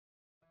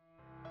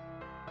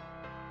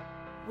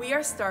We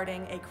are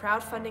starting a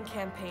crowdfunding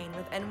campaign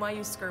with NYU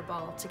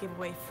Skirball to give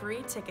away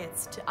free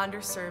tickets to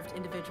underserved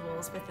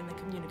individuals within the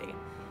community.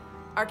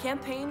 Our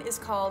campaign is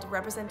called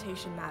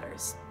Representation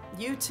Matters.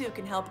 You too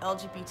can help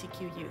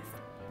LGBTQ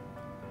youth.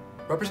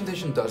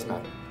 Representation does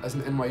matter. As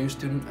an NYU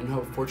student, I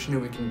know how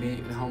fortunate we can be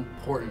and how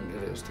important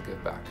it is to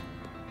give back.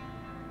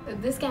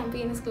 This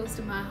campaign is close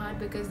to my heart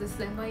because this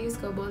is NYU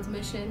Skirball's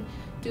mission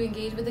to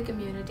engage with the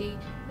community,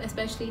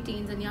 especially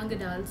teens and young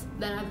adults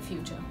that are the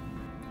future.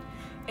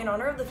 In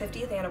honor of the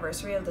 50th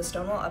anniversary of the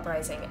Stonewall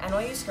Uprising,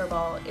 NYU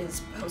Skirball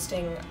is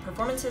hosting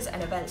performances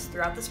and events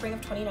throughout the spring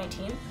of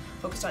 2019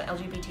 focused on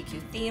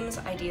LGBTQ themes,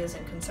 ideas,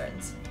 and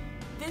concerns.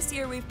 This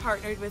year we've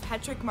partnered with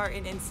Hetrick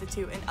Martin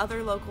Institute and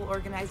other local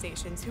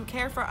organizations who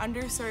care for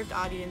underserved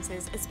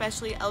audiences,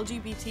 especially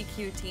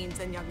LGBTQ teens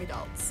and young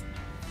adults.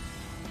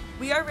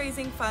 We are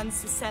raising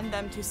funds to send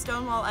them to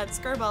Stonewall at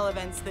Skirball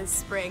events this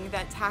spring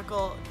that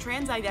tackle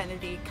trans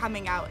identity,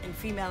 coming out, and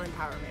female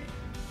empowerment.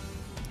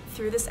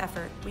 Through this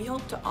effort, we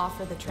hope to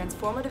offer the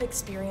transformative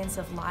experience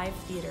of live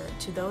theater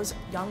to those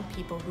young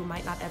people who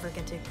might not ever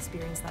get to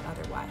experience that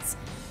otherwise,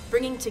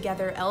 bringing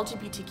together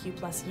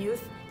LGBTQ+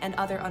 youth and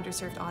other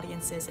underserved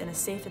audiences in a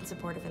safe and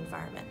supportive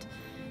environment.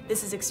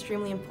 This is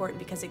extremely important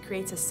because it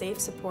creates a safe,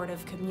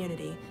 supportive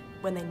community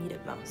when they need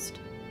it most.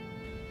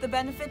 The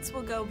benefits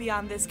will go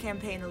beyond this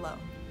campaign alone.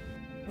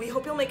 We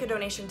hope you'll make a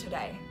donation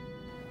today.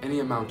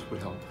 Any amount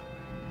would help.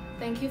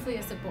 Thank you for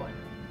your support.